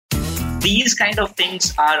these kind of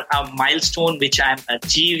things are a milestone which I'm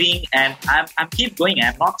achieving, and I'm keep going.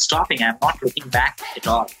 I'm not stopping. I'm not looking back at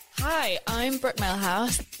all. Hi, I'm Brooke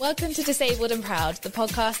Melhouse. Welcome to Disabled and Proud, the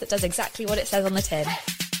podcast that does exactly what it says on the tin.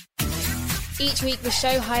 Each week, the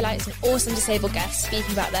show highlights an awesome disabled guest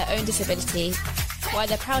speaking about their own disability, why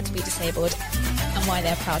they're proud to be disabled, and why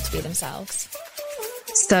they're proud to be themselves.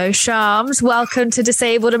 So, Shams, welcome to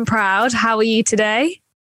Disabled and Proud. How are you today?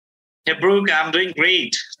 Hey, Brooke, I'm doing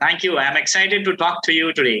great. Thank you. I'm excited to talk to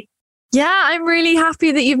you today. Yeah, I'm really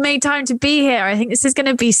happy that you've made time to be here. I think this is going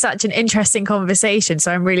to be such an interesting conversation,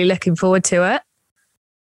 so I'm really looking forward to it.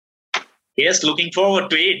 Yes, looking forward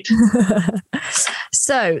to it.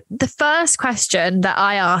 So the first question that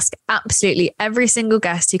I ask absolutely every single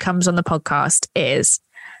guest who comes on the podcast is,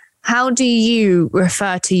 how do you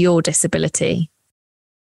refer to your disability?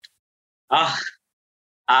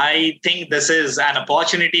 I think this is an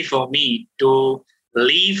opportunity for me to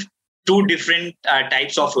live two different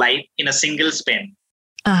types of life in a single span.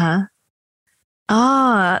 Oh,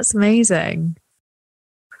 that's amazing.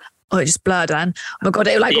 Oh, it just blurred, and oh my God,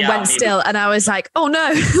 it went still, and I was like, oh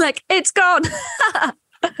no, like it's gone.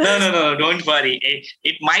 No, don't worry.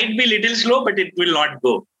 It might be a little slow, but it will not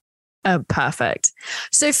go. Oh, perfect.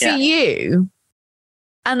 So for you,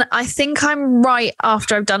 and I think I'm right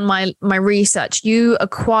after I've done my research, you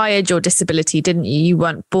acquired your disability, didn't you? You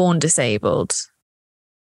weren't born disabled.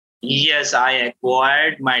 Yes, I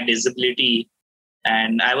acquired my disability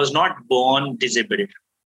and I was not born disabled.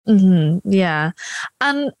 Mm-hmm, yeah.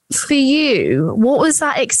 And for you, what was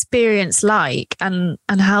that experience like, and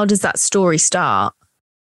how does that story start?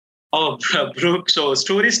 Oh, Brooke, so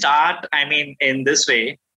story start, in this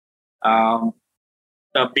way.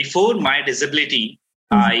 Before my disability,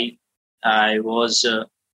 I was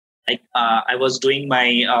doing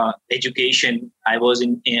my education. I was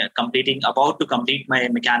about to complete my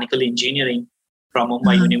mechanical engineering from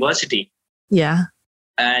Mumbai University. Yeah.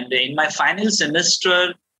 And in my final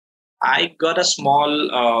semester, I got a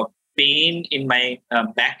small pain in my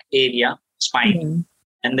back area, spine.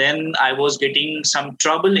 And then I was getting some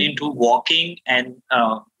trouble into walking and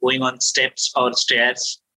going on steps or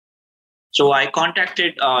stairs. So I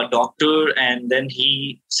contacted a doctor, and then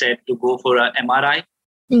he said to go for an MRI.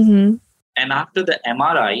 Mm-hmm. And after the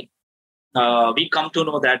MRI, we come to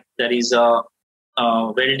know that there is a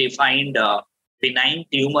well-defined benign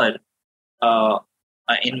tumor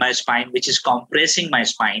in my spine, which is compressing my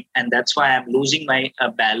spine. And that's why I'm losing my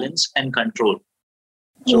balance and control.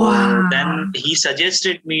 So then he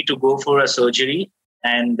suggested me to go for a surgery.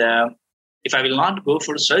 And if I will not go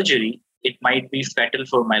for surgery, it might be fatal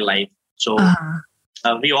for my life. So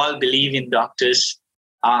we all believe in doctors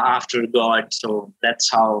after God. So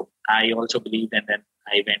that's how I also believe. And then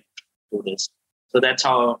I went to this. So that's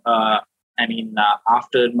how,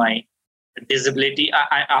 after my disability,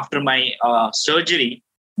 after my surgery,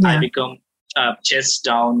 I become chest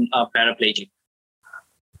down paraplegic.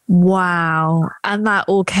 Wow. And that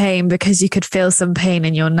all came because you could feel some pain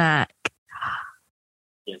in your neck.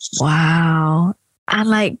 Yes. Wow.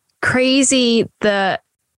 And crazy that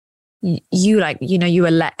you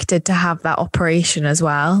elected to have that operation as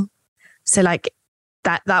well. So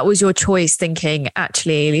that was your choice, thinking,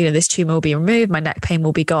 actually, this tumor will be removed, my neck pain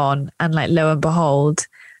will be gone. And lo and behold,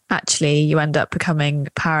 actually you end up becoming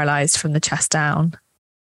paralyzed from the chest down.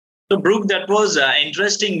 So, Brooke, that was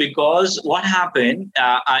interesting because what happened,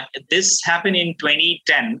 this happened in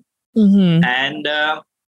 2010. Mm-hmm. And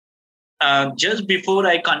just before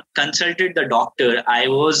I consulted the doctor, I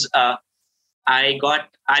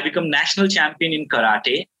become national champion in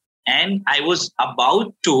karate, and I was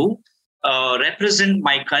about to represent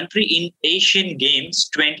my country in Asian Games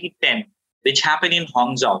 2010, which happened in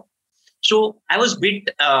Hangzhou. So I was a bit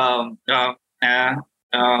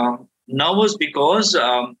nervous because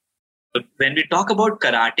when we talk about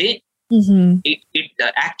karate, it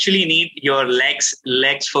actually need your legs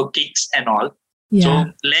for kicks and all. Yeah. So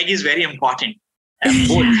leg is very important.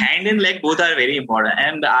 Both hand and leg, both are very important.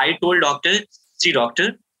 And I told doctor,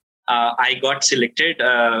 I got selected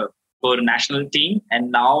for national team,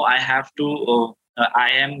 and now I have to. I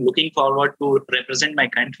am looking forward to represent my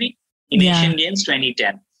country in Asian Games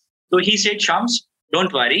 2010. So he said, Shams,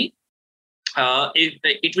 don't worry.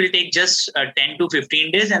 It will take just 10 to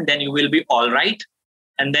 15 days, and then you will be all right.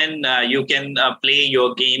 And then you can play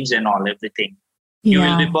your games and all, everything. You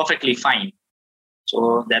will be perfectly fine.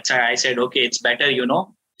 So that's why I said, okay, it's better,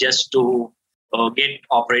 just to get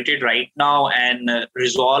operated right now and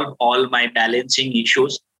resolve all my balancing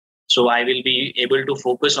issues. So I will be able to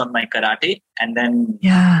focus on my karate, and then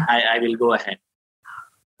I will go ahead.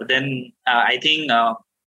 But then I think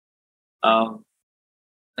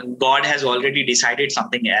God has already decided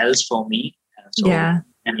something else for me. So, yeah.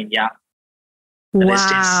 I mean, yeah.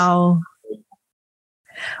 Wow.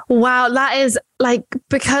 Wow, that is like,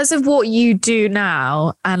 because of what you do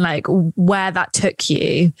now and like where that took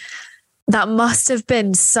you, that must have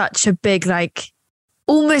been such a big, like,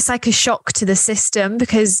 almost like a shock to the system,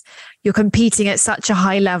 because you're competing at such a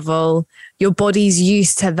high level. Your body's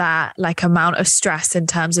used to that like amount of stress in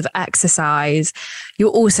terms of exercise. You're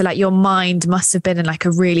also like, your mind must have been in like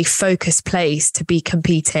a really focused place to be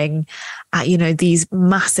competing at, you know, these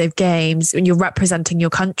massive games when you're representing your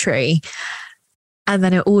country. And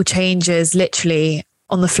then it all changes literally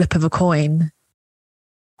on the flip of a coin.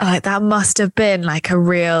 Like, that must have been like a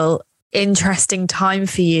real interesting time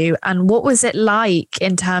for you. And what was it like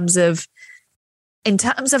in terms of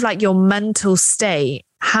like your mental state?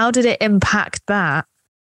 How did it impact that?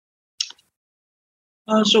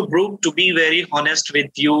 So, Brooke, to be very honest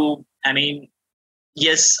with you, I mean,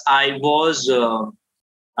 yes, I was a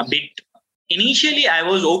bit. Initially, I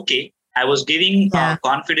was okay. I was giving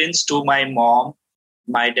confidence to my mom,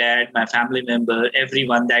 my dad, my family member,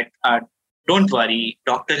 everyone that don't worry.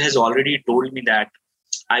 Doctor has already told me that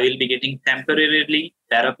I will be getting temporarily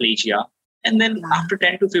paraplegia, and then after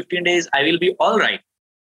 10 to 15 days, I will be all right.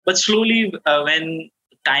 But slowly, when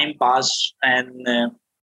time passed, and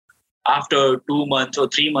after 2 months or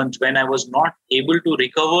 3 months, when I was not able to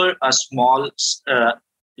recover a small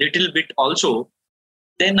little bit also,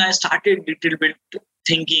 then I started little bit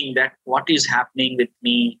thinking that what is happening with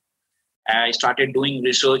me. I started doing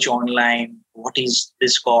research online. What is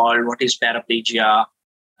this called? What is paraplegia?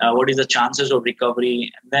 What is the chances of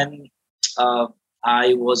recovery? And then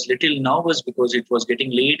I was little nervous because it was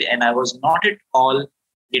getting late and I was not at all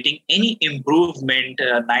getting any improvement,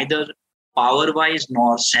 neither power-wise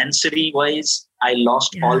nor sensory-wise. I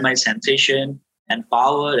lost all my sensation and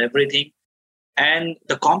power, everything. And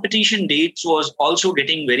the competition dates was also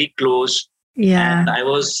getting very close. Yeah. And I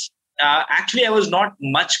was actually, I was not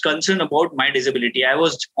much concerned about my disability. I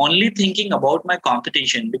was only thinking about my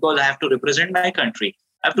competition because I have to represent my country.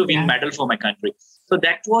 I have to win medal for my country. So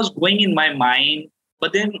that was going in my mind.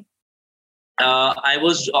 But then I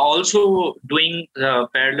was also doing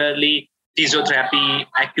parallelly physiotherapy,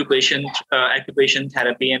 occupation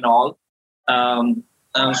therapy, and all.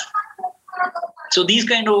 So these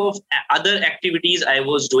kind of other activities I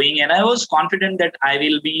was doing, and I was confident that I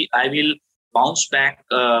will bounce back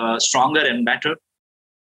stronger and better.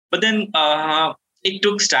 But then it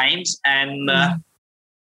took times, and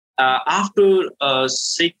after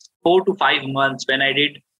 4 to 5 months, when I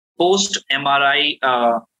did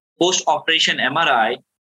post-operation MRI,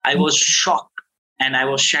 I was shocked and I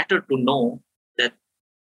was shattered to know that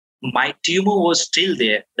my tumor was still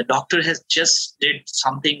there. The doctor has just did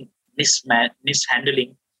something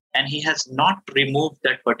mishandling, and he has not removed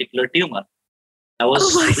that particular tumor. I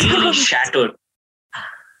was really shattered.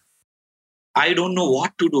 I don't know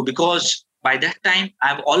what to do, because by that time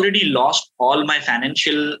I've already lost all my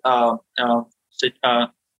financial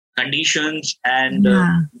conditions, and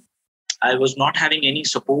I was not having any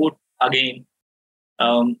support again.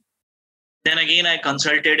 Then again I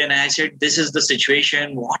consulted and I said, this is the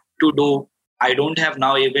situation, what to do? I don't have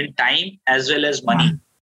now even time as well as money.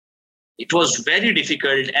 It was very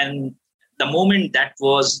difficult, and the moment that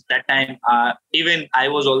time, even I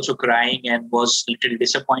was also crying and was a little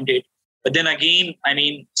disappointed. But then again, I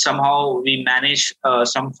mean, somehow we managed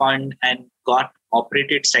some fund and got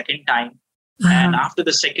operated second time. And after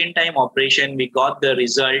the second time operation, we got the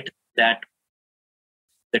result that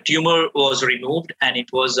the tumor was removed, and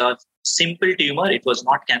it was a simple tumor. It was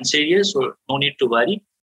not cancerous, so no need to worry.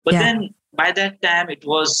 But then by that time, it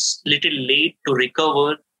was little late to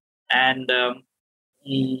recover. And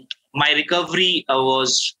my recovery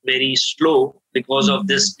was very slow because of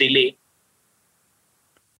this delay.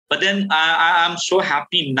 But then I'm so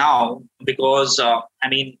happy now because,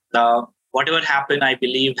 whatever happened, I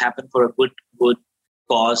believe happened for a good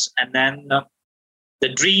cause. And then the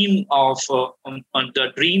dream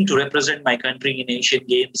to represent my country in Asian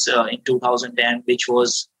Games in 2010, which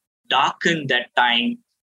was darkened that time,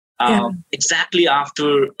 exactly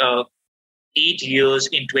after 8 years,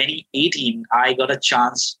 in 2018, I got a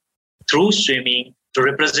chance through swimming to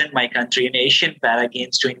represent my country in Asian Para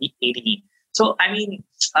Games 2018. So, I mean,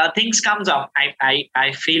 things comes up.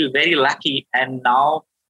 I feel very lucky. And now,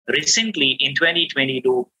 recently in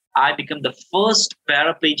 2022, I became the first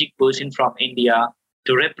paraplegic person from India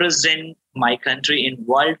to represent my country in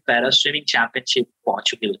World Para Swimming Championship,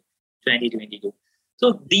 Portugal, 2022.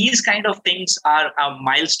 So these kind of things are a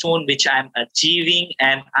milestone which I'm achieving,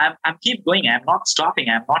 and I'm keep going. I'm not stopping.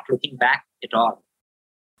 I'm not looking back at all.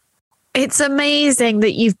 It's amazing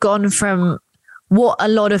that you've gone from what a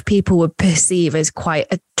lot of people would perceive as quite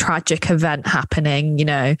a tragic event happening. You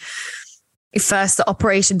know, first the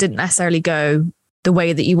operation didn't necessarily go the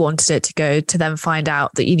way that you wanted it to go, to then find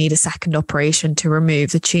out that you need a second operation to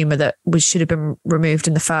remove the tumor that should have been removed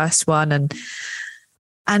in the first one.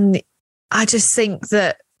 And I just think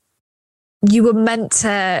that you were meant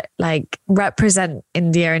to like represent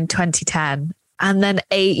India in 2010. And then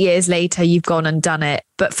 8 years later, you've gone and done it,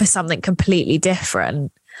 but for something completely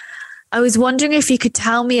different. I was wondering if you could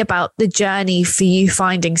tell me about the journey for you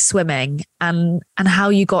finding swimming and how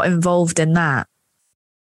you got involved in that.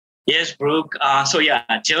 Yes, Brooke.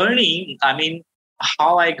 Journey. I mean,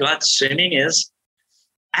 how I got swimming is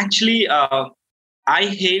actually, I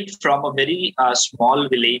hailed from a very small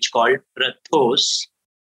village called Rathos,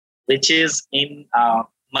 which is in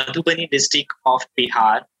Madhubani district of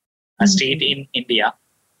Bihar, a state in India.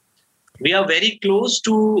 We are very close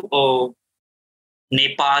to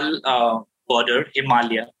Nepal border,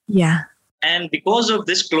 Himalaya. Yeah. And because of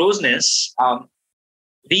this closeness,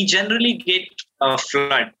 we generally get a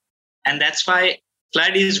flood. And that's why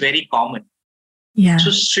flood is very common. Yeah. So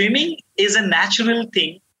swimming is a natural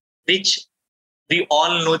thing which we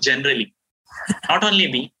all know generally. Not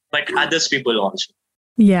only me, but others people also.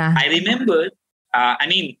 Yeah. I remember,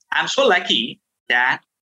 I'm so lucky that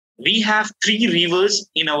we have 3 rivers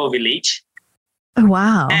in our village. Oh,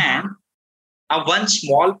 wow. And one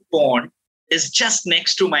small pond is just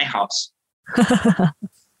next to my house.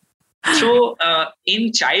 So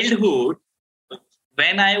in childhood,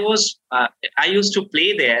 when I used to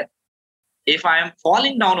play there, if I am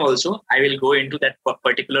falling down also, I will go into that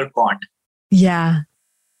particular pond. Yeah.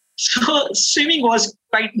 So swimming was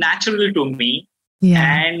quite natural to me. Yeah.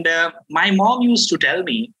 And my mom used to tell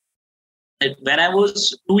me that when I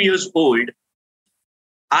was 2 years old,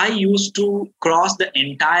 I used to cross the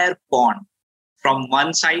entire pond from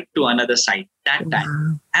one side to another side that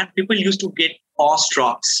time. And people used to get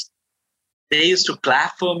awestruck. They used to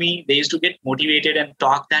clap for me. They used to get motivated and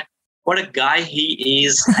talk that what a guy he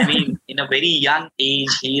is. I mean, in a very young age,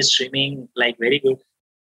 he is swimming like very good.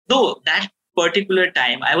 Though that particular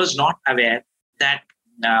time, I was not aware that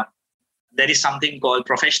there is something called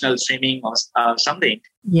professional swimming or something.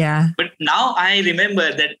 Yeah. But now I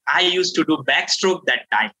remember that I used to do backstroke that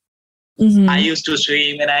time. Mm-hmm. I used to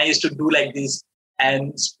swim and I used to do like this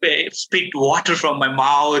and spit water from my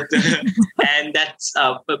mouth and that's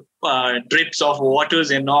drips of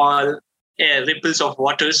waters and all, ripples of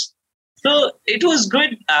waters. So it was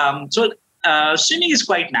good. Swimming is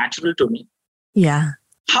quite natural to me. Yeah.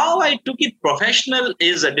 How I took it professional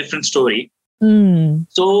is a different story.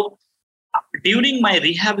 So during my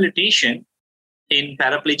rehabilitation in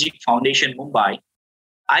Paraplegic Foundation, Mumbai,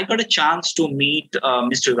 I got a chance to meet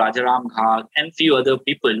Mr. Rajaram Ghag and few other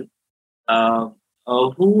people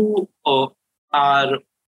who are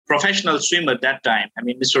professional swimmer at that time. I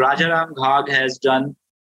mean, Mr. Rajaram Ghag has done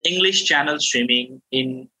English Channel swimming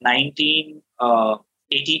in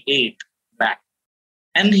 1988 back.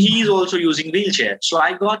 And he is also using wheelchair. So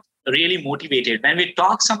I got really motivated. When we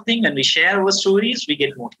talk something and we share our stories, we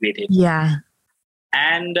get motivated. Yeah.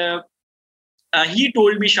 And he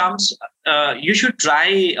told me, Shams, you should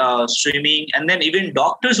try swimming. And then even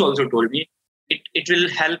doctors also told me it will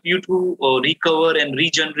help you to recover and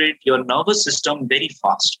regenerate your nervous system very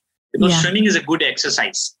fast. Because swimming is a good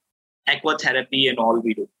exercise, aquatherapy and all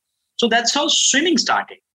we do. So that's how swimming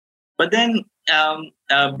started. But then,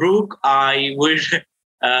 Brooke, I would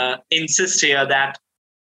insist here that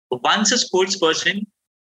once a sports person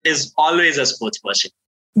is always a sports person.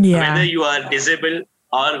 Yeah. Whether you are disabled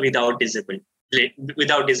or without disability.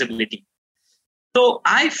 So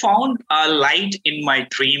I found a light in my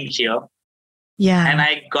dream here. Yeah. And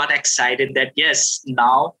I got excited that yes,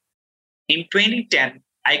 now in 2010,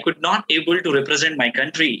 I could not able to represent my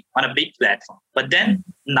country on a big platform. But then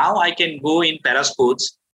now I can go in para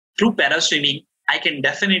sports. Through para swimming, I can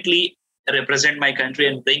definitely represent my country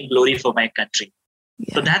and bring glory for my country.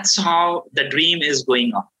 Yeah. So that's how the dream is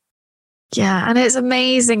going on. Yeah. And it's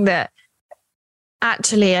amazing that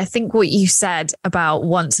actually, I think what you said about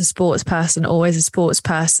once a sports person, always a sports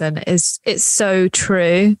person it's so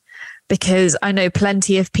true, because I know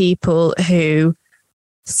plenty of people who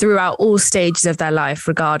throughout all stages of their life,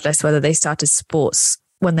 regardless whether they started sports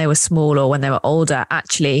when they were small or when they were older,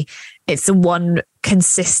 actually, it's the one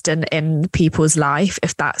consistent in people's life,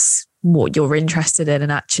 if that's what you're interested in.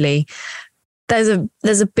 And actually, there's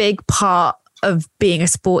a big part of being a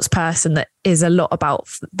sports person that is a lot about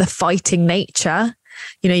the fighting nature.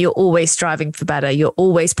 you're always striving for better. You're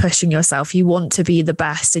always pushing yourself. You want to be the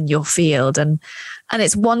best in your field. And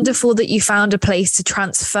it's wonderful that you found a place to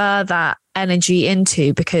transfer that energy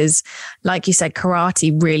into, because like you said,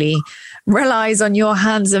 karate really relies on your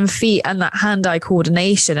hands and feet and that hand-eye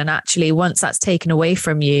coordination. And actually, once that's taken away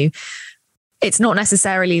from you, it's not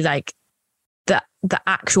necessarily like the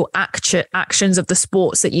actual actions of the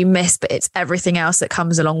sports that you miss, but it's everything else that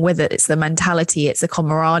comes along with it. It's the mentality, it's the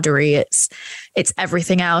camaraderie, it's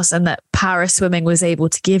everything else. And that para swimming was able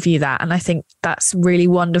to give you that. And I think that's really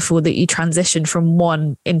wonderful that you transitioned from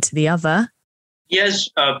one into the other. Yes,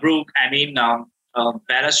 Brooke,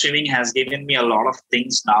 para swimming has given me a lot of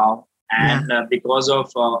things now. And because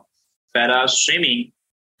of para swimming,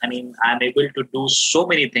 I'm able to do so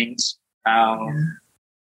many things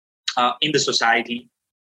in the society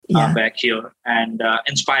back here, and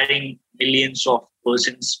inspiring millions of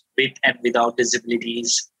persons with and without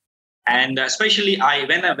disabilities. And especially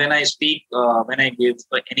when I speak, when I give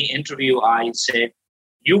any interview, I say,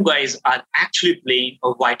 you guys are actually playing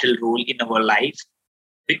a vital role in our life,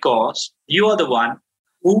 because you are the one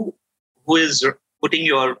who is putting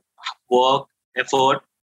your work, effort,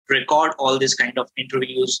 record all these kind of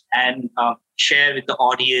interviews and share with the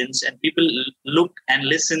audience, and people look and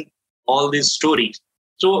listen all these stories.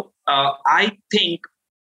 So I think,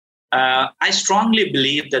 I strongly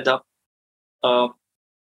believe that the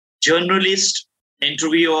journalists,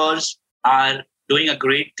 interviewers are doing a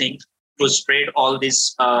great thing to spread all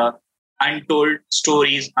these untold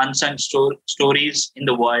stories, unsung stories in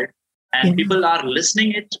the world. And people are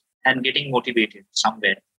listening it and getting motivated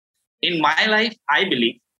somewhere. In my life, I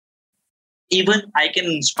believe even I can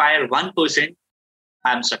inspire one person,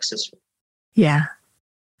 I'm successful. Yeah.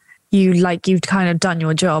 You've kind of done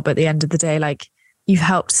your job at the end of the day. Like, you've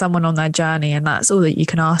helped someone on their journey, and that's all that you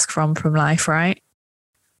can ask from life, right?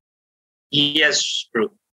 Yes,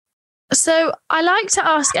 true. So I like to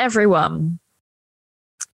ask everyone,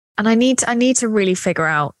 and I need to really figure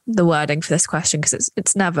out the wording for this question, because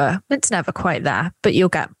it's never quite there, but you'll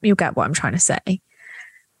get what I'm trying to say.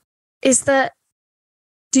 Is that,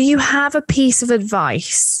 do you have a piece of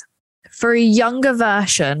advice for a younger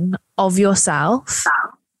version of yourself,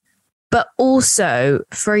 but also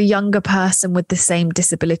for a younger person with the same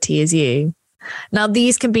disability as you? Now,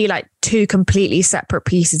 these can be like two completely separate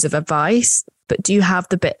pieces of advice, but do you have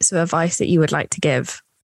the bits of advice that you would like to give?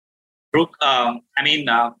 Brooke, apart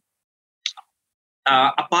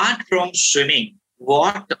from swimming,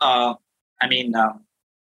 I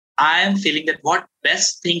am feeling that what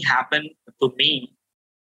best thing happened to me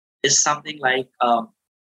is something like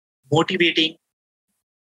motivating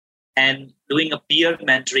and doing a peer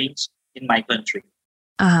mentoring in my country.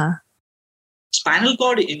 Spinal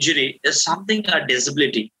cord injury is something, a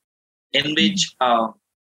disability in which not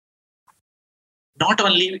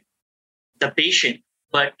only the patient,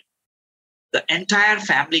 but the entire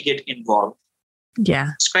family get involved.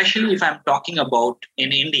 Yeah. Especially if I'm talking about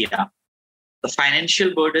in India, the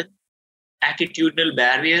financial burden, attitudinal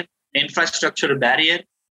barrier, infrastructural barrier,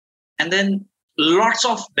 and then lots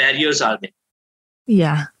of barriers are there.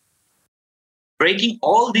 Yeah. Breaking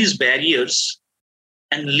all these barriers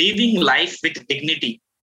and living life with dignity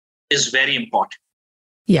is very important.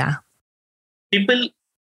 Yeah. People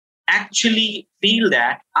actually feel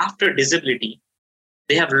that after disability,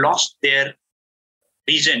 they have lost their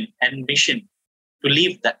vision and mission to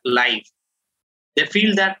live that life. They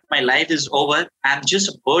feel that my life is over. I'm just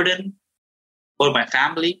a burden for my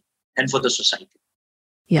family and for the society.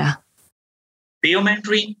 Yeah. Peer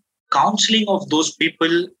mentoring, counseling of those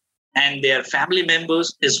people and their family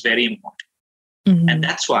members is very important. Mm-hmm. And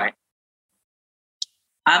that's why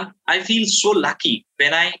I feel so lucky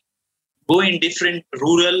when I go in different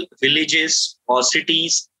rural villages or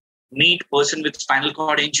cities, meet person with spinal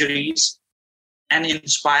cord injuries and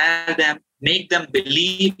inspire them, make them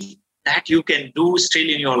believe that you can do still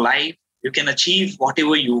in your life, you can achieve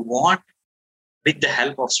whatever you want with the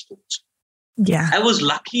help of sports. Yeah. I was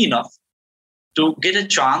lucky enough to get a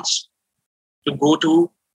chance to go to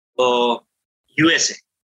USA.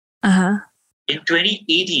 In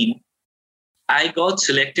 2018, I got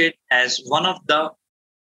selected as one of the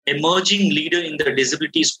emerging leader in the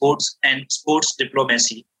disability sports and sports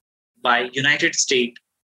diplomacy by United States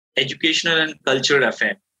Educational and Cultural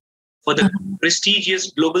Affairs for the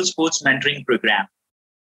prestigious Global Sports Mentoring Program.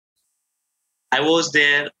 I was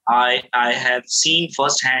there. I have seen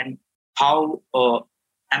firsthand how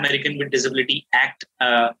American with Disability Act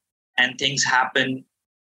and things happen,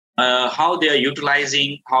 how they are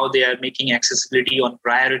utilizing, how they are making accessibility on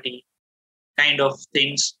priority kind of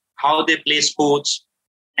things, how they play sports.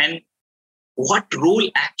 And what role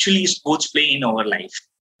actually sports play in our life.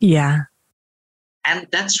 Yeah. And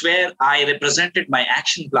that's where I represented my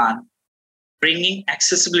action plan, bringing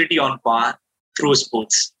accessibility on par through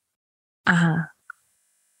sports. Uh-huh.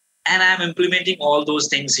 And I'm implementing all those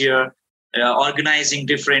things here, organizing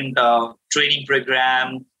different training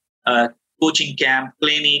program, coaching camp,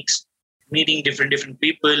 clinics, meeting different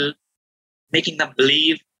people, making them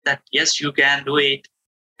believe that, yes, you can do it.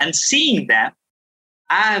 And seeing them,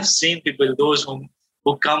 I have seen people, those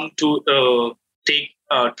who come to take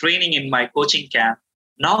training in my coaching camp.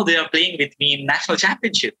 Now they are playing with me in national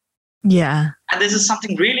championship. Yeah. And this is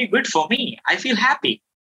something really good for me. I feel happy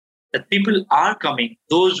that people are coming.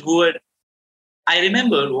 Those who are, I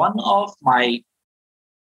remember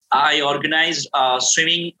I organized a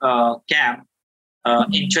swimming camp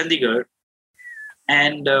in Chandigarh,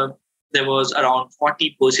 and there was around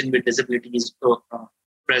 40% with disabilities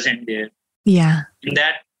present there. Yeah. In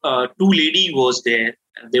that, two lady was there.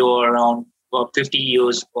 They were around 50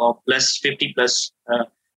 years or plus 50 plus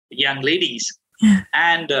young ladies. Yeah.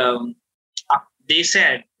 And they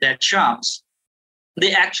said that Shams,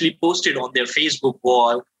 they actually posted on their Facebook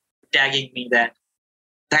wall, tagging me that,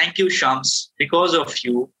 thank you, Shams. Because of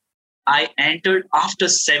you, I entered after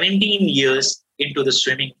 17 years into the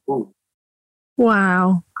swimming pool.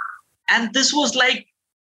 Wow. And this was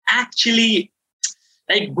actually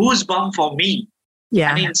goosebump for me.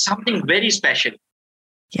 Yeah. I mean, something very special.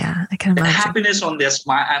 Yeah, I can The imagine. happiness on their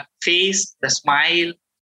face, the smile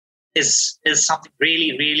is something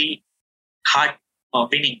really, really heart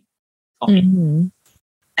winning for me. Mm-hmm.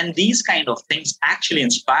 And these kind of things actually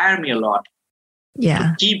inspire me a lot. Yeah.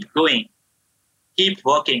 To keep going, keep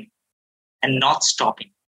working, and not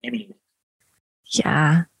stopping anyway.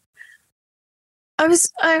 Yeah.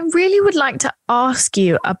 I really would like to ask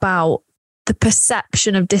you about the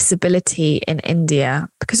perception of disability in India,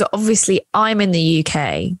 because obviously I'm in the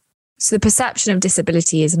UK, so the perception of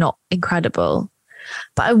disability is not incredible.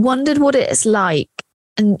 But I wondered what it's like,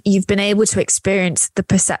 and you've been able to experience the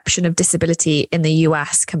perception of disability in the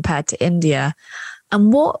US compared to India.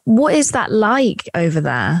 And what is that like over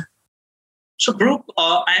there? So, Brooke,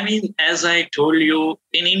 as I told you,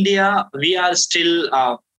 in India, we are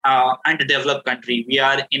still underdeveloped country. We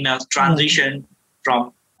are in a transition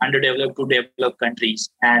from underdeveloped to developed countries.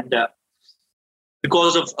 And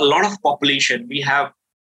because of a lot of population, we have,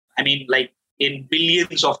 in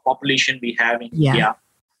billions of population we have in India.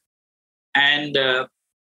 And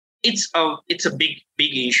it's a big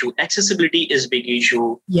issue. Accessibility is a big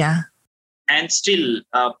issue. Yeah. And still,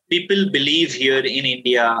 people believe here in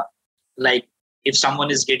India, if someone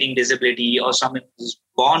is getting disability or someone is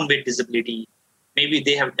born with disability, maybe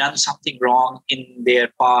they have done something wrong in their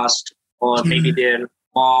past, or maybe their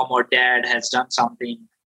mom or dad has done something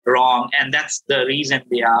wrong, and that's the reason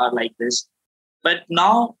they are like this. But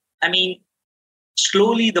now,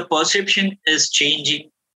 slowly the perception is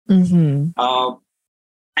changing. Mm-hmm.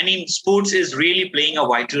 Sports is really playing a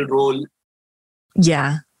vital role.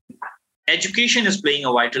 Yeah. Education is playing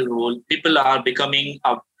a vital role. People are becoming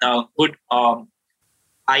a good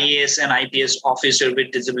IAS and IPS officer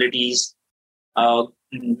with disabilities.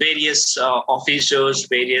 Various officers,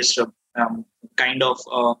 various kind of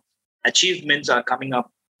achievements are coming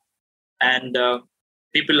up, and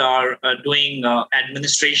people are doing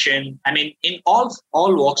administration. In all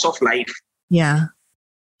walks of life. Yeah.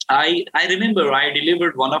 I remember I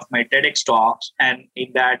delivered one of my TEDx talks, and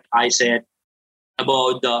in that I said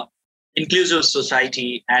about the inclusive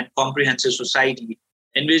society and comprehensive society,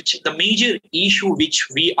 in which the major issue which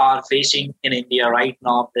we are facing in India right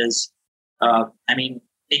now is,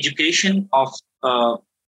 education of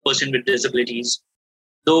person with disabilities.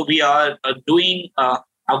 Though we are doing a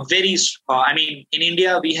very, in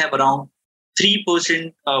India, we have around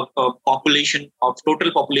 3% of population of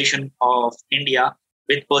total population of India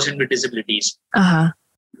with person with disabilities. Uh-huh.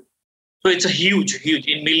 So it's a huge,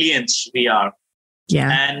 in millions we are. Yeah.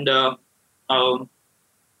 And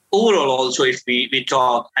overall also, if we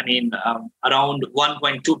talk, around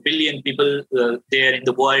 1.2 billion people there in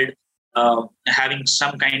the world having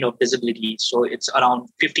some kind of disability. So it's around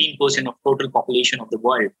 15% of total population of the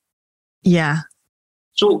world. Yeah.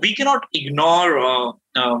 So we cannot ignore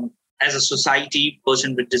as a society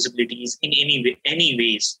person with disabilities in any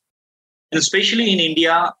ways. And especially in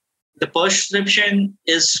India, the perception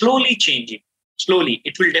is slowly changing. Slowly.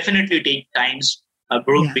 It will definitely take times,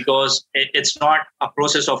 Brooke, because it's not a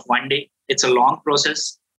process of one day. It's a long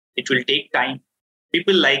process. It will take time.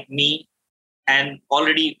 People like me, and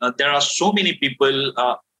already there are so many people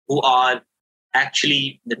who are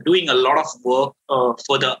actually doing a lot of work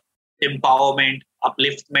for the empowerment,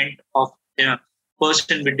 upliftment of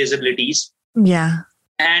person with disabilities. Yeah.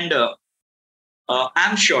 And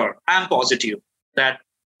I'm positive that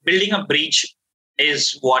building a bridge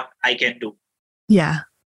is what I can do. Yeah.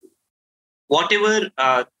 Whatever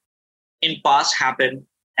in past happened,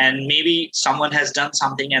 and maybe someone has done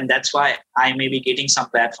something, and that's why I may be getting some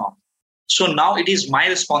platform. So now it is my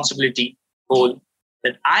responsibility, whole,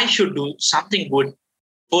 that I should do something good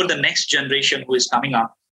for the next generation who is coming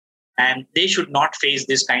up, and they should not face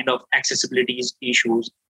this kind of accessibility issues.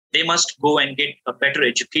 They must go and get a better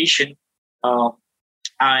education.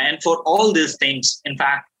 And for all these things, in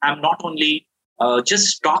fact, I'm not only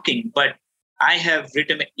just talking, but I have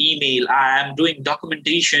written an email. I am doing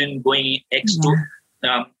documentation, going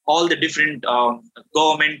to all the different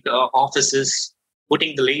government offices,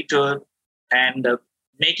 putting the letter and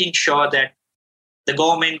making sure that the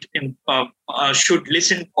government should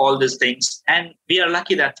listen to all these things. And we are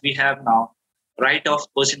lucky that we have now Right of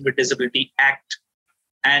Person with Disability Act.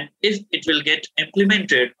 And if it will get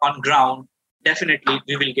implemented on ground, definitely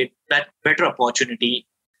we will get that better opportunity.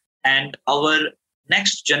 And our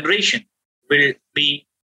next generation will be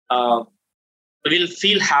will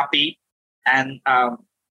feel happy, and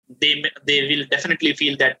they will definitely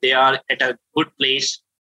feel that they are at a good place,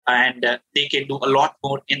 and they can do a lot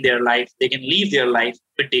more in their life. They can live their life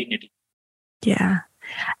with dignity. Yeah.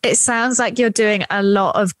 It sounds like you're doing a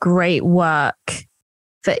lot of great work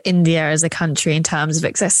for India as a country in terms of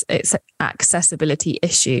its accessibility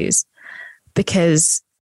issues, because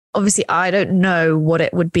obviously I don't know what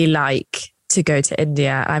it would be like to go to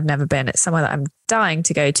India. I've never been. It's somewhere that I'm dying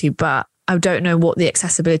to go to, but I don't know what the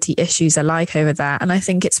accessibility issues are like over there. And I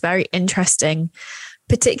think it's very interesting,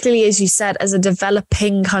 particularly as you said, as a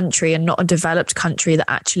developing country and not a developed country,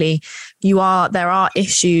 that actually there are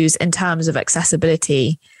issues in terms of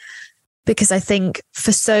accessibility. Because I think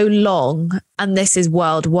for so long, and this is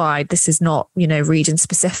worldwide, this is not, region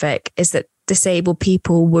specific, is that disabled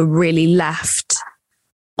people were really left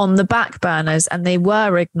on the back burners and they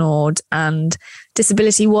were ignored and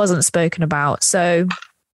disability wasn't spoken about. So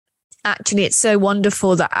actually, it's so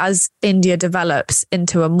wonderful that as India develops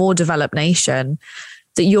into a more developed nation,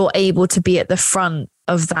 that you're able to be at the front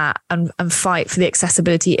of that and fight for the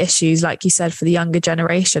accessibility issues, like you said, for the younger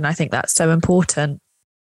generation. I think that's so important.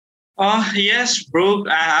 Yes, Brooke,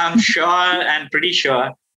 I'm sure and pretty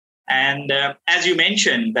sure. And as you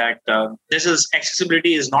mentioned, that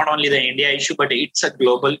accessibility is not only the India issue, but it's a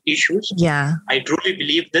global issue. Yeah, I truly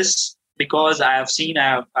believe this because I have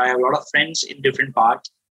a lot of friends in different parts.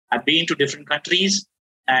 I've been to different countries,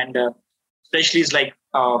 and especially like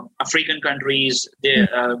African countries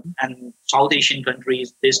and South Asian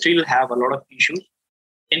countries, they still have a lot of issues.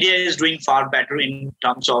 India is doing far better in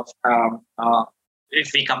terms of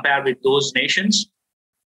if we compare with those nations.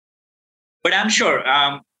 But I'm sure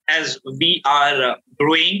as we are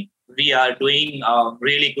growing, we are doing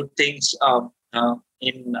really good things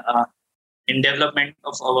in development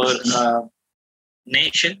of our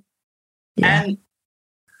nation. Yeah. And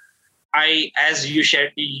as you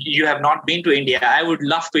shared, you have not been to India. I would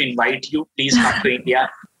love to invite you. Please come to India.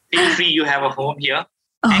 Feel free. You have a home here.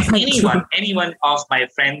 And anyone of my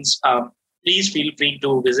friends, please feel free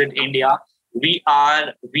to visit India. We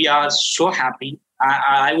are so happy.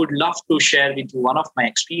 I would love to share with you one of my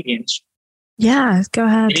experience. Yeah, go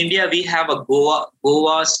ahead. In India, we have a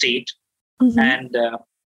Goa state, and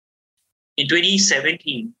in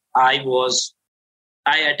 2017, I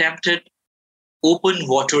attempted open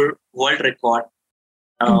water world record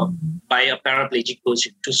by a paraplegic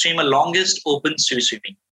person to swim a longest open sea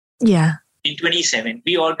swimming. Yeah. In 2017,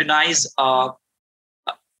 we organized a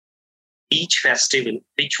beach festival,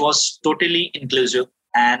 which was totally inclusive,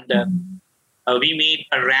 and we made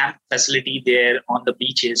a ramp facility there on the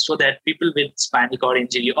beaches so that people with spinal cord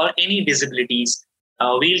injury or any disabilities,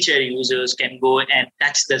 wheelchair users, can go and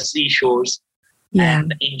touch the seashores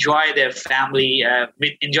and enjoy their family,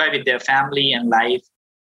 with their family and life.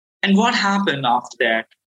 And what happened after that?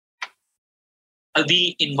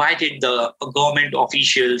 We invited the government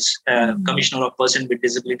officials, Commissioner of Persons with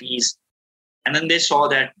Disabilities, and then they saw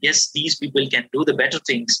that, yes, these people can do the better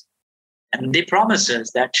things. And they promised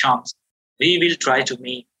us that, Shams, we will try to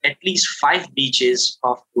make at least 5 beaches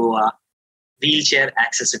of Goa wheelchair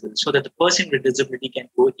accessible so that the person with disability can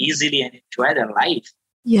go easily and enjoy their life.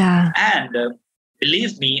 Yeah. And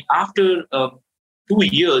believe me, after 2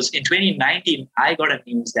 years, in 2019, I got a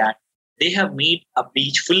news that they have made a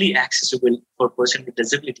beach fully accessible for person with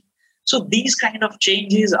disability. So these kind of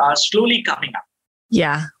changes are slowly coming up.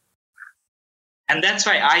 Yeah. And that's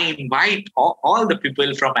why I invite all the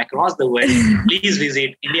people from across the world, please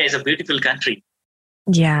visit. India is a beautiful country.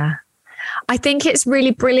 Yeah. I think it's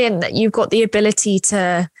really brilliant that you've got the ability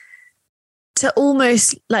to to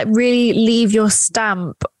almost like really leave your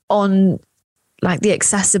stamp on like the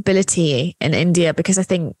accessibility in India, because I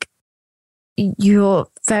think you're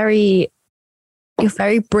very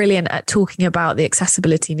brilliant at talking about the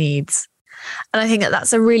accessibility needs. And I think that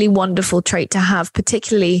that's a really wonderful trait to have,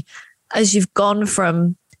 particularly as you've gone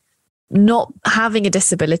from not having a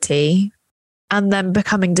disability and then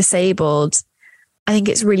becoming disabled. I think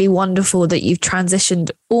it's really wonderful that you've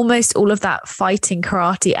transitioned almost all of that fighting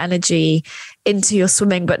karate energy into your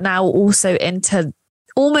swimming, but now also into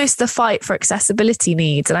almost the fight for accessibility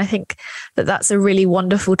needs. And I think that that's a really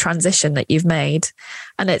wonderful transition that you've made.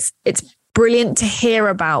 And it's brilliant to hear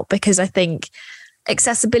about, because I think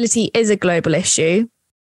accessibility is a global issue.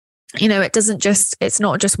 You know, it's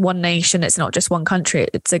not just one nation, it's not just one country,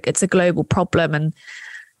 it's a global problem. And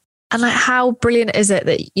like, how brilliant is it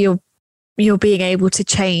that you're being able to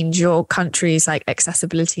change your country's like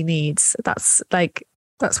accessibility needs? That's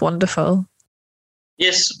wonderful.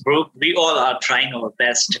 Yes, Brooke, we all are trying our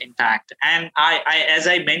best, in fact. And I as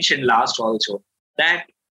I mentioned last also, that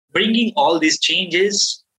bringing all these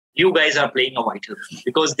changes, you guys are playing a vital role,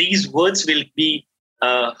 because these words will be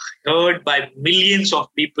heard by millions of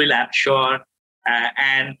people, I'm sure.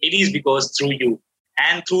 And it is because through you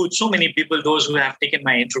and through so many people, those who have taken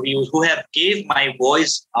my interviews, who have gave my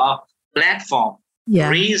voice a platform,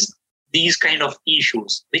 raise these kind of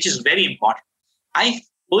issues, which is very important. I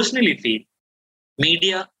personally feel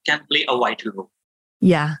media can play a vital role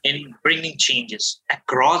in bringing changes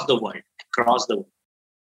across the world.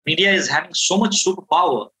 Media is having so much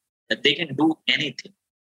superpower that they can do anything.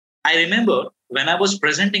 I remember when I was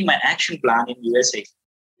presenting my action plan in USA,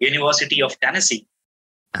 University of Tennessee,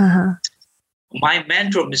 my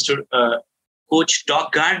mentor, Mr. Coach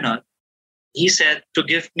Doc Gardner, he said to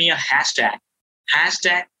give me a hashtag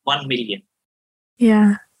 1 million.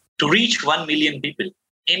 Yeah. To reach 1 million people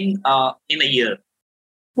in a year.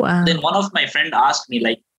 Wow. Then one of my friend asked me,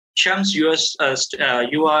 like, Shams, you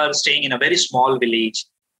are staying in a very small village.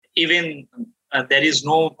 Even there is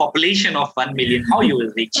no population of 1 million. How you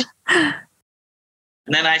will reach?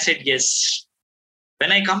 And then I said, yes.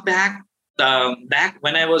 When I come back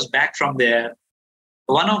when I was back from there,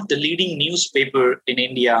 one of the leading newspaper in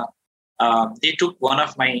India, they took one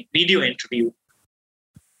of my video interview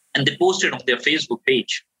and they posted on their Facebook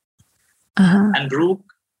page. And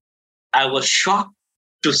Brooke, I was shocked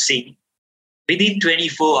to see within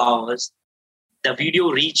 24 hours, the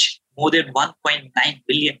video reached more than 1.9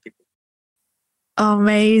 billion people.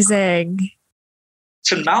 Amazing.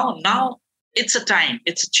 So now it's a time,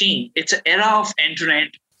 it's a change, it's an era of internet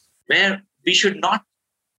where we should not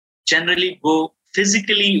generally go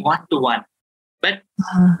physically one-to-one, but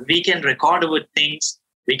we can record our things,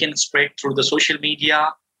 we can spread through the social media,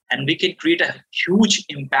 and we can create a huge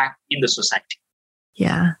impact in the society.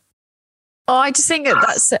 Yeah. Oh, I just think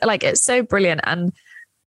that's like, it's so brilliant. And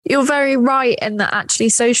you're very right in that actually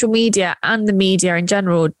social media and the media in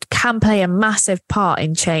general can play a massive part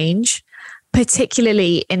in change,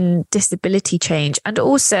 particularly in disability change. And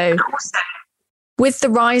also with the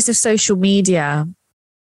rise of social media,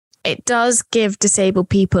 it does give disabled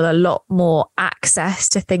people a lot more access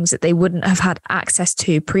to things that they wouldn't have had access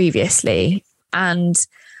to previously. And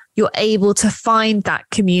you're able to find that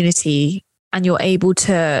community, and you're able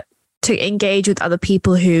to engage with other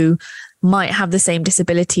people who might have the same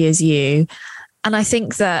disability as you. And I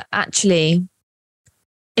think that actually,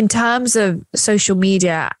 in terms of social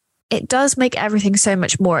media, it does make everything so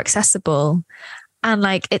much more accessible. And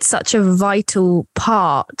like, it's such a vital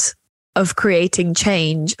part of creating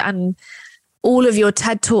change. And all of your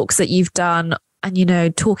TED Talks that you've done, and, you know,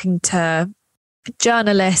 talking to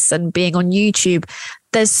journalists and being on YouTube,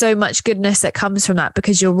 there's so much goodness that comes from that,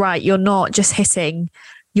 because you're right. You're not just hitting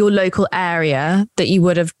your local area that you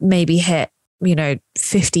would have maybe hit,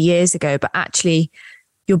 50 years ago, but actually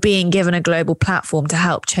you're being given a global platform to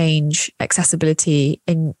help change accessibility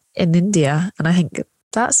in India. And I think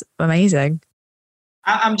that's amazing.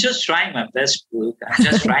 I'm just trying my best, Brooke. I'm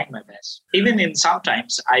just trying my best. Even in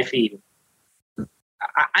sometimes I feel,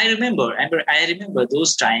 I remember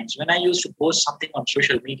those times when I used to post something on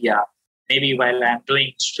social media, maybe while I'm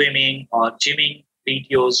doing swimming or gymming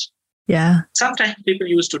videos. Yeah. Sometimes people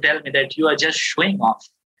used to tell me that you are just showing off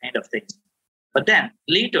kind of thing. But then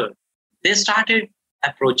later, they started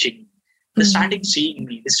approaching me. They started seeing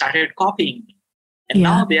me. They started copying me. And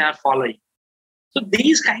now they are following. So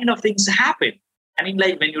these kind of things happen. I mean,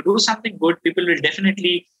 like when you do something good, people will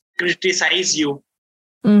definitely criticize you.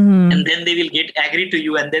 And then they will get agree to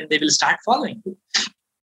you, and then they will start following you.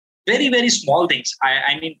 Very, very small things.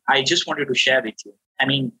 I just wanted to share with you. I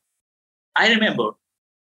mean, I remember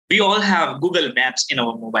we all have Google Maps in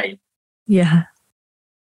our mobile. Yeah.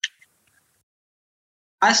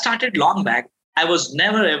 I started long back. I was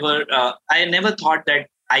never ever, I never thought that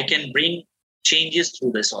I can bring changes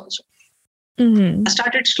through this also. Mm-hmm. I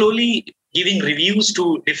started slowly giving reviews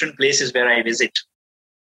to different places where I visit.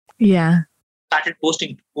 Yeah. Started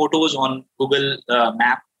posting photos on Google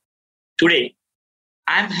Map. Today,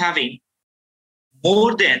 I'm having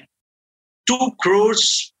more than 2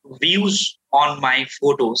 crores views on my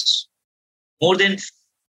photos, more than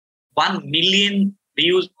 1 million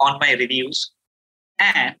views on my reviews.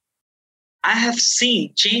 And I have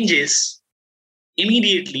seen changes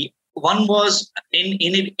immediately. One was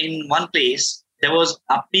in one place, there was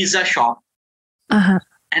a pizza shop, Uh-huh.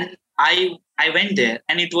 and I went there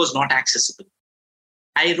and it was not accessible.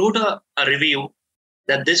 I wrote a review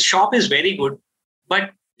that this shop is very good,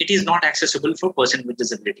 but it is not accessible for person with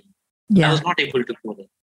disability. I Yeah. was not able to go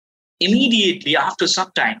there. Immediately after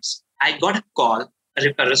some times, I got a call,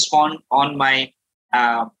 a response on my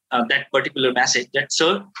that particular message that,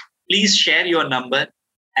 sir, please share your number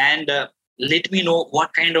and let me know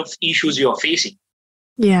what kind of issues you are facing.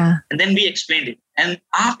 Yeah. And then we explained it. And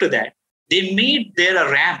after that, they made there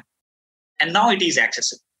a ramp and now it is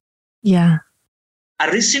accessible. Yeah.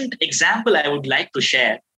 A recent example I would like to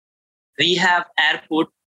share. We have airport,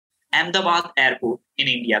 Ahmedabad Airport in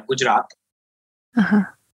India, Gujarat. Uh-huh.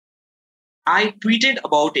 I tweeted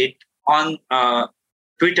about it on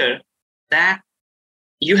Twitter that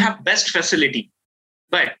you have best facility,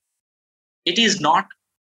 but it is not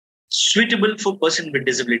suitable for person with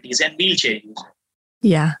disabilities and wheelchair users.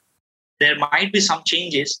 Yeah. There might be some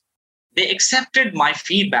changes. They accepted my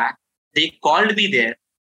feedback. They called me there,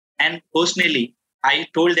 and personally, I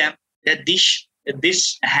told them that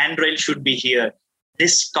this handrail should be here.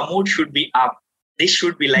 This commode should be up. This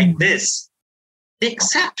should be like this. They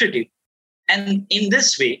accepted it. And in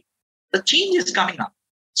this way, the change is coming up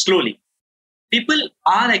slowly. People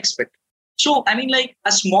are expecting. So, I mean, like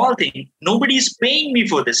a small thing, nobody is paying me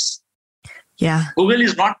for this. Yeah. Google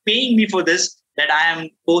is not paying me for this, that I am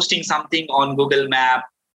posting something on Google Map.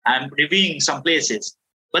 I'm reviewing some places.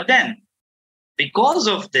 But then, because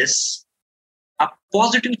of this, a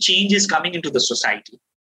positive change is coming into the society.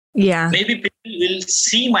 Yeah. Maybe people will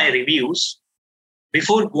see my reviews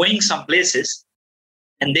before going some places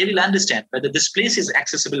and they will understand whether this place is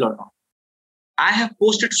accessible or not. I have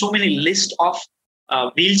posted so many lists of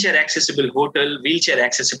wheelchair accessible hotel, wheelchair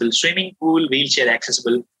accessible swimming pool, wheelchair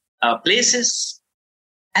accessible places,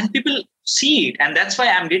 and people see it. And that's why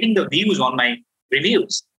I'm getting the views on my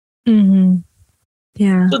reviews. Mm-hmm.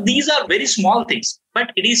 Yeah. So these are very small things,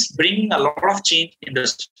 but it is bringing a lot of change in the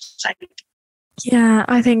society. Yeah,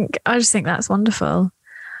 I just think that's wonderful.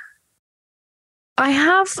 I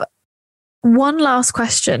have one last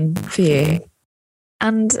question for you,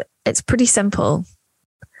 and it's pretty simple.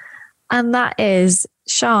 And that is,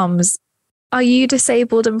 Shams, are you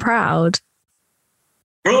disabled and proud?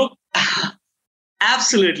 Bro,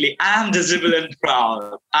 absolutely. I'm disabled and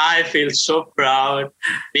proud. I feel so proud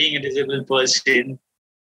being a disabled person.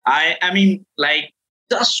 I mean, like,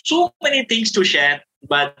 there are so many things to share,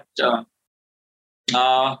 but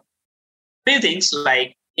few things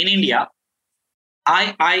like in India,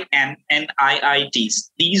 IIM and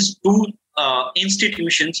IITs, these two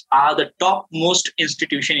institutions are the topmost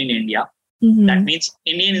institution in India. Mm-hmm. That means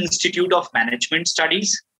Indian Institute of Management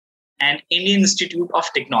Studies and Indian Institute of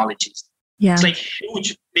Technologies. Yeah. It's like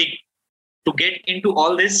huge, big. To get into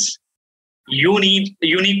all this, you need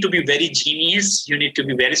to be very genius. You need to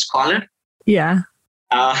be very scholar. Yeah.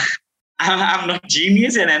 I'm not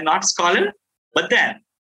genius and I'm not scholar. But then,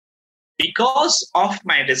 because of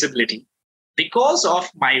my disability, because of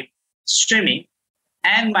my swimming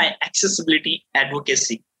and my accessibility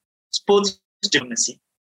advocacy, sports diplomacy,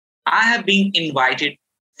 I have been invited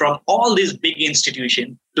from all these big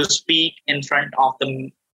institutions to speak in front of the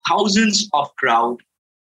thousands of crowd.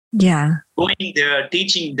 Yeah. Going there,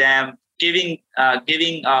 teaching them, talking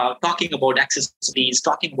about accessibility,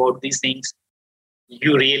 talking about these things.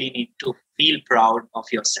 You really need to feel proud of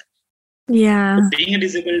yourself. Yeah. Being a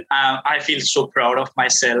disabled, I feel so proud of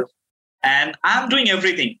myself. And I'm doing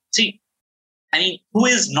everything. See, I mean, who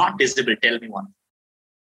is not disabled? Tell me one.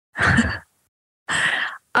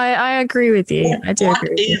 I agree with you. I do agree.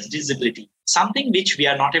 What is disability? Something which we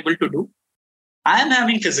are not able to do. I am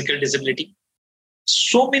having physical disability.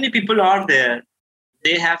 So many people are there.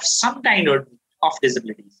 They have some kind of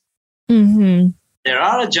disabilities. Mm-hmm. There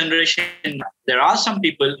are a generation, there are some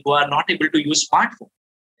people who are not able to use smartphone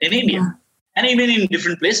in India and even in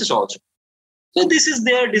different places also. So this is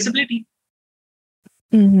their disability.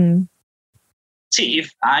 Mm-hmm. See,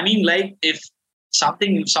 I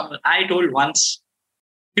told once,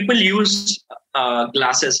 People use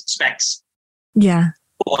glasses, specs. Yeah.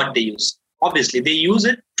 What they use. Obviously, they use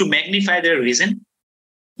it to magnify their vision.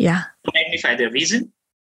 Yeah. To magnify their vision.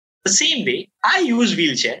 The same way, I use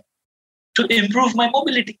wheelchair to improve my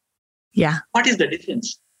mobility. Yeah. What is the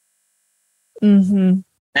difference? Mm-hmm.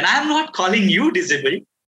 And I'm not calling you disabled.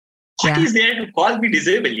 What is there to call me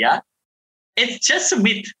disabled? Yeah. It's just a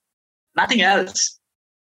myth. Nothing else.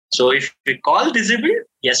 So if we call disabled,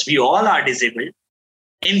 yes, we all are disabled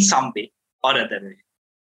in some way or other way.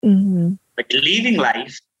 Mm-hmm. But living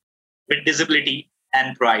life with disability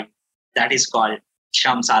and pride, that is called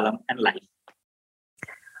Shams Alam and life.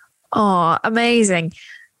 Oh, amazing.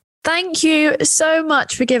 Thank you so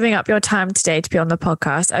much for giving up your time today to be on the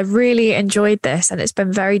podcast. I've really enjoyed this, and it's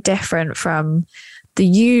been very different from the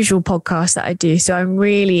usual podcast that I do. So I'm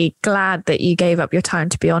really glad that you gave up your time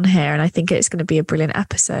to be on here, and I think it's going to be a brilliant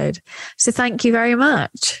episode. So thank you very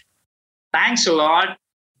much. Thanks a lot,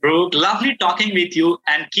 Brooke. Lovely talking with you,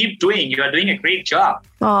 and keep doing. You are doing a great job.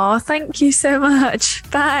 Oh, thank you so much.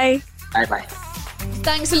 Bye. Bye-bye.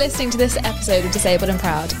 Thanks for listening to this episode of Disabled and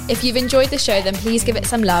Proud. If you've enjoyed the show, then please give it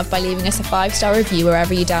some love by leaving us a 5-star review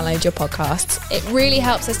wherever you download your podcasts. It really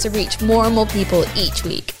helps us to reach more and more people each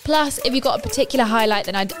week. Plus, if you've got a particular highlight,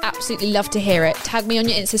 then I'd absolutely love to hear it. Tag me on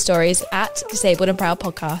your Insta stories at Disabled and Proud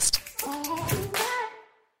Podcast.